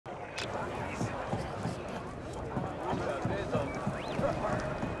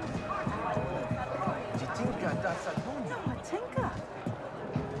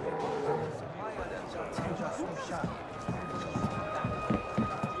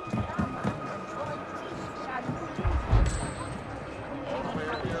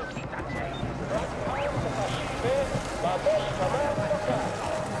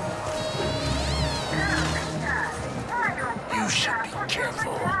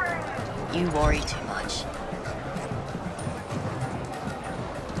You worry too much.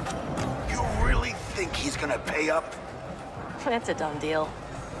 You really think he's gonna pay up? That's a done deal.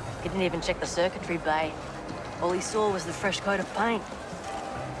 He didn't even check the circuitry bay. All he saw was the fresh coat of paint.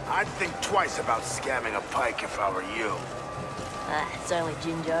 I'd think twice about scamming a pike if I were you. It's only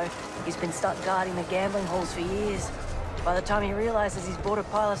Jinjo. He's been stuck guarding the gambling halls for years. By the time he realizes he's bought a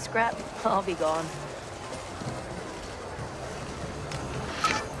pile of scrap, I'll be gone.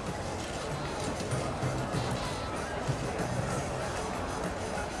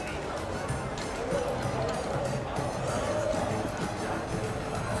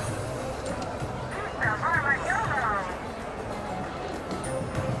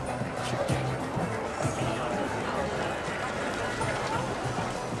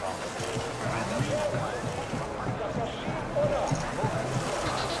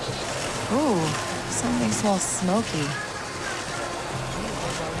 Ooh, something smells smoky.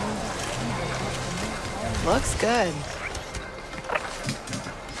 Looks good.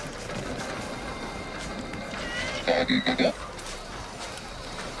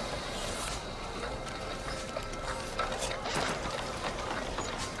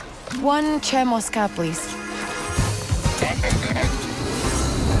 One chai mosca, please.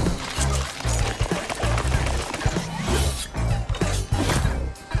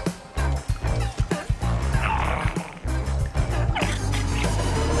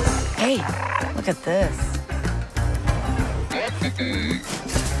 Hey, look at this.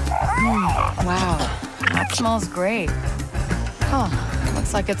 Wow, that smells great. Huh,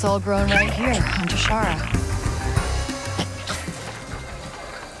 looks like it's all grown right here on Tashara.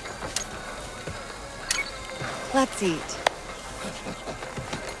 Let's eat.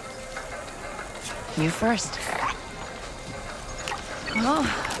 You first.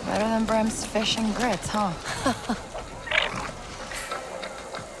 Oh, better than Brem's fish and grits, huh?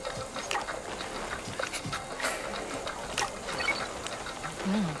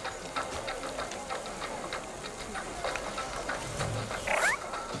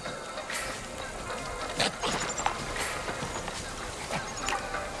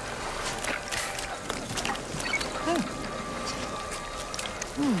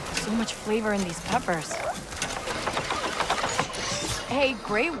 So much flavor in these peppers. Hey,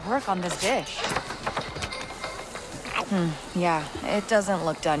 great work on this dish. Yeah, it doesn't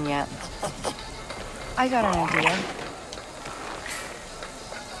look done yet. I got an idea.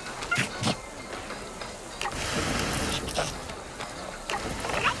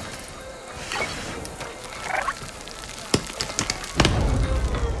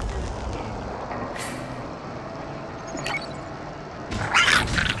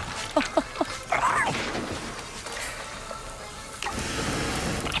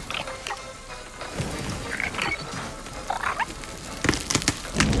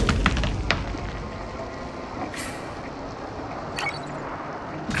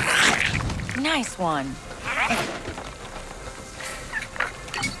 Nice one.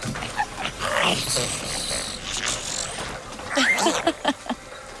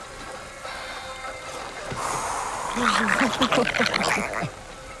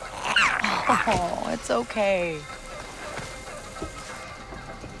 Oh, it's okay.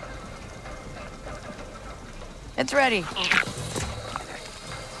 It's ready.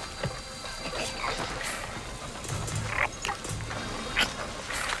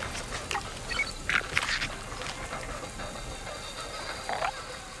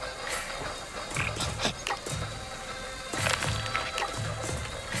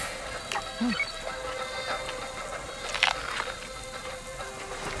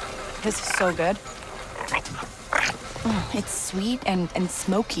 This is so good. It's sweet and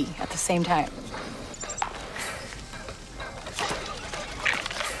smoky at the same time.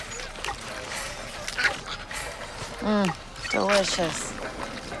 Delicious.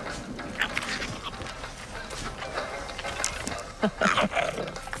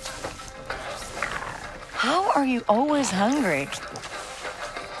 How are you always hungry?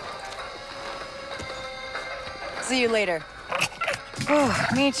 See you later. Oh,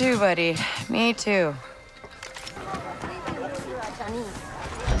 me too, buddy. Me too.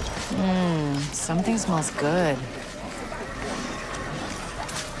 Something smells good.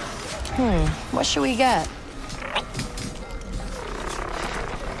 What should we get?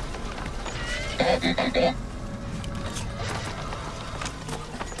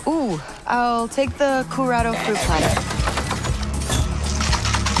 Ooh, I'll take the curado fruit platter.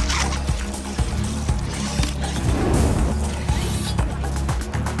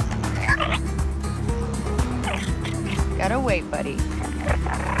 Gotta wait, buddy.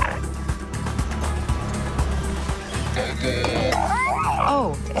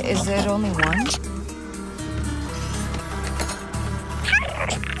 Oh, Is it only one?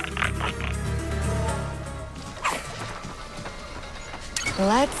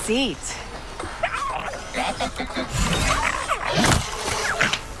 Let's eat.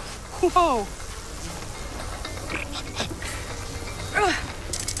 Whoa!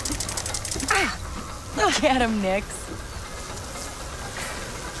 Get him, Nix.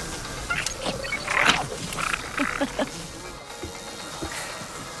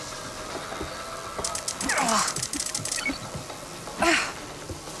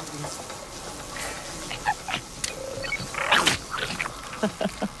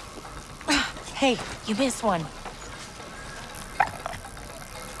 Hey, you missed one.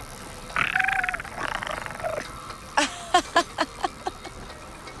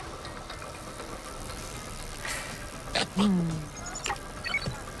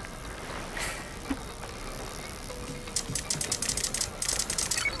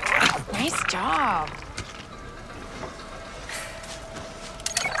 Nice job.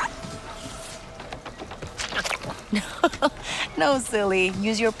 No, silly.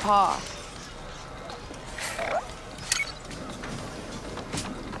 Use your paw.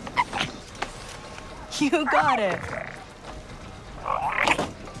 You got it.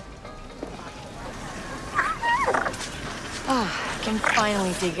 Ah, I can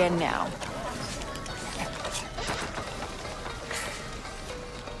finally dig in now.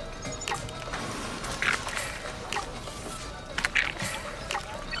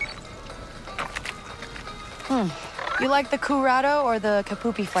 You like the curado or the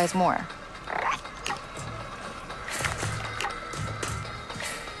kapupi flies more?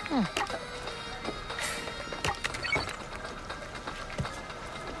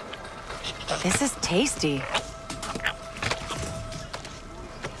 This is tasty.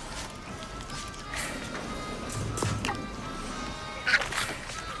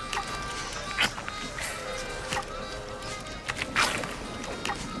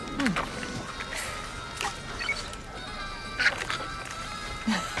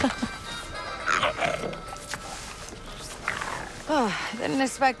 Didn't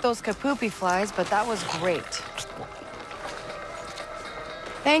expect those kapupi flies, but that was great.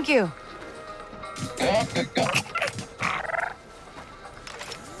 Thank you.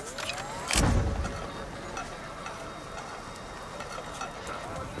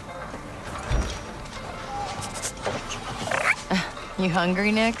 You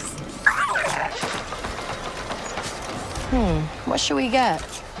hungry, Nix? What should we get?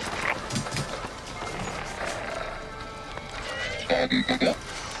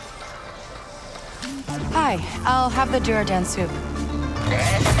 Hi, I'll have the Duridan soup.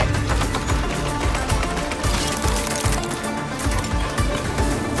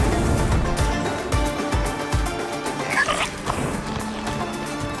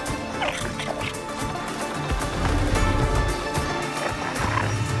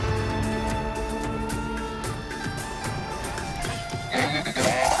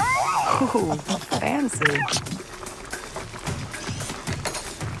 Ooh, fancy.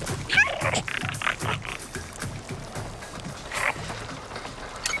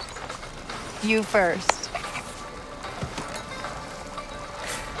 You first.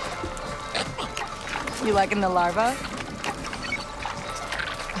 You liking the larva?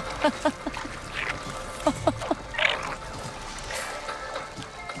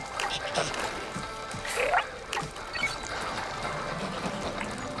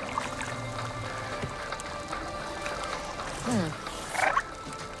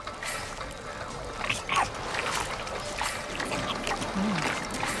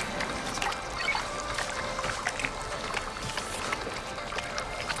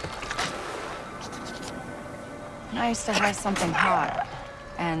 Nice to have something hot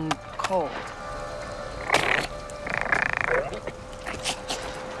and cold.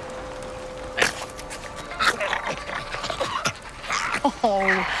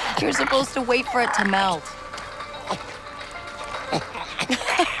 Oh, you're supposed to wait for it to melt.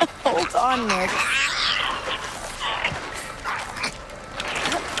 Hold on, Nick.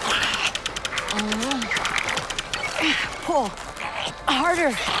 Pull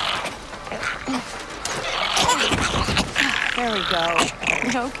harder. There we go.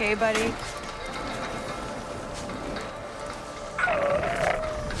 You okay, buddy?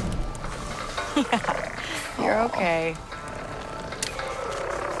 Yeah, you're okay.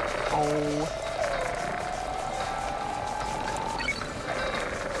 Oh.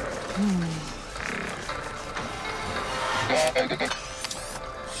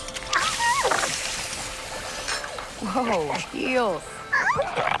 Whoa, heels.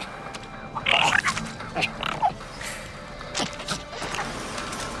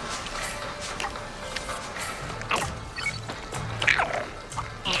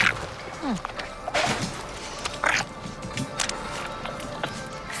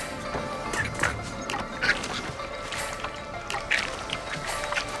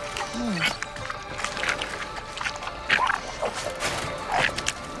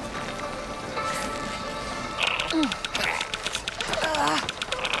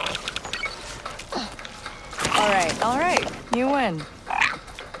 All right, you win.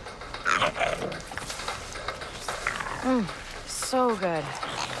 So good.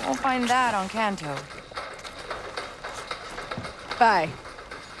 Won't find that on Kanto. Bye.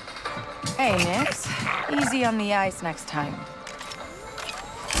 Hey, Nix. Easy on the ice next time.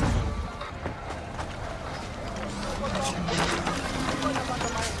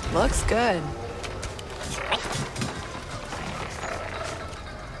 Looks good.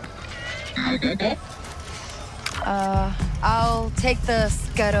 I'll take the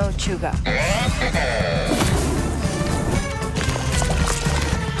Scato Chuga.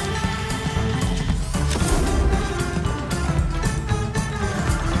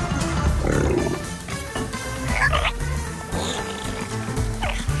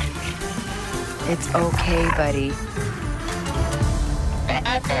 It's okay, buddy.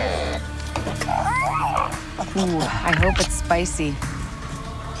 Ooh, I hope it's spicy.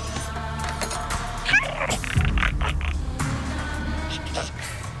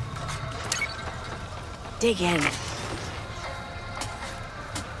 Dig in.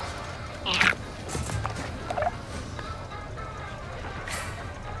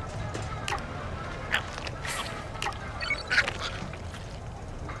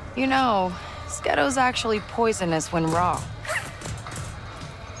 You know, Sketo's actually poisonous when raw.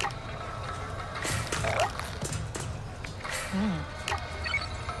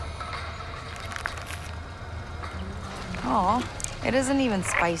 Aw, it isn't even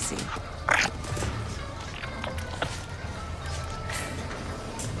spicy.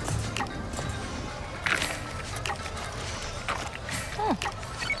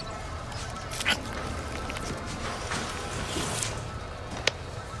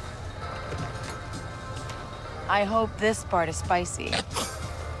 I hope this part is spicy.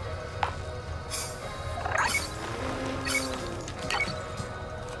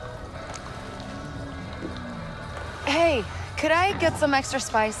 Hey, could I get some extra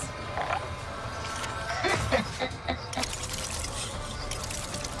spice?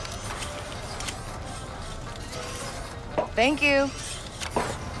 Thank you.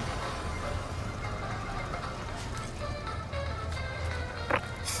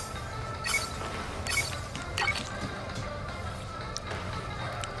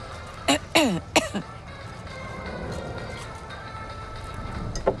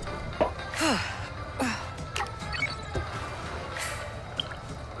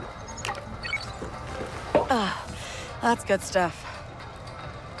 That's good stuff.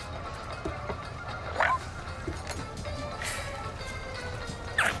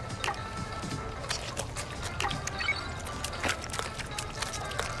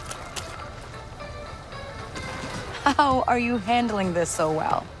 How are you handling this so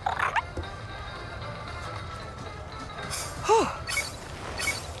well? Whew.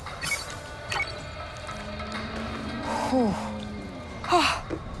 Whew.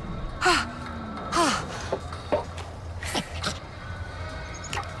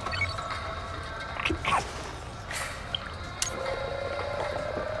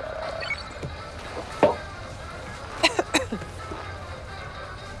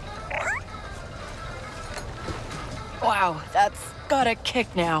 Wow, that's got a kick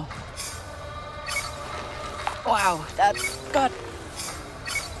now. Wow, that's got...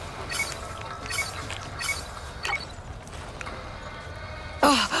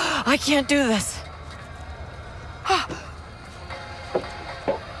 Oh, I can't do this.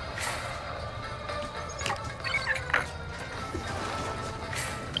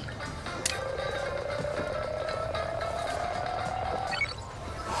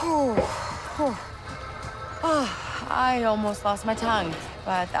 I almost lost my tongue,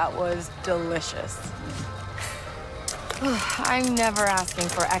 but that was delicious. I'm never asking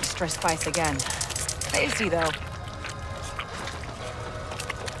for extra spice again. Tasty, though.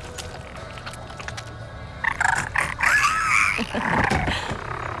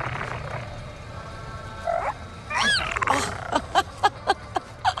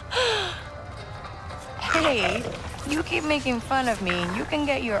 Hey, you keep making fun of me, you can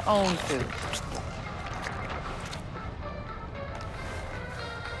get your own food.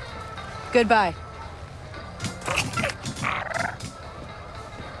 Goodbye.